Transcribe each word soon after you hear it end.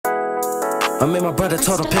I mean, my brother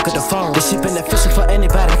told him pick up the phone. This shit beneficial for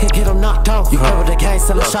anybody, I can get him knocked off. You heard with the gang,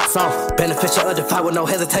 selling shots off. Beneficial of the fight with no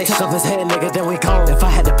hesitation. Took up his head, nigga, then we gone. If I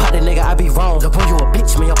had to pop the nigga, I'd be wrong. The boy, you a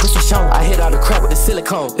bitch, man, your pussy shown. I hit all the crap with the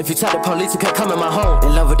silicone. If you tell the police, you can't come in my home.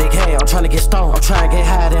 In love with the gang, I'm trying to get stoned. I'm trying to get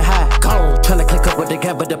higher than high. Gone. Trying to click up with the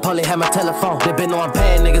gang, but the police had my telephone. They been on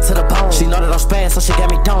bad, nigga, to the bone. She know that I'm spaz, so she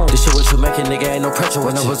got me done. This shit what you making, nigga, ain't no pressure.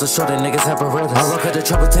 When I was a shorter, niggas have Berettas. I rock at the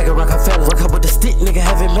trouble, take a rock, I fell. Rock up with the stick, nigga,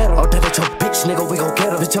 heavy metal. Oh, that your bitch, nigga, we gon'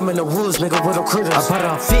 get her. Bitch, I'm in the woods, nigga, with them critters. I bought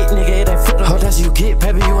it on fit, nigga, it ain't fit. Oh, that's you get,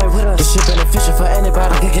 baby, you ain't with us. This shit beneficial for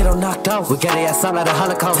anybody, I can get them knocked off. We got it ass out like the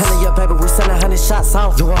Holocaust. Telling your baby, we sending 100 shots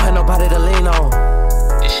off. You won't have nobody to lean on.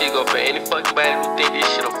 This shit go for any fucking body who think this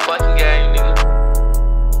shit a fucking game, nigga.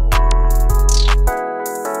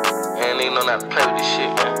 And nigga know not to play with this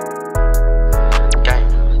shit, man. Gang.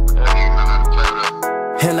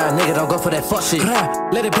 Hell nah, nigga, don't go for that fuck shit.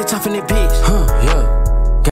 Let it bitch off in that bitch. Yeah.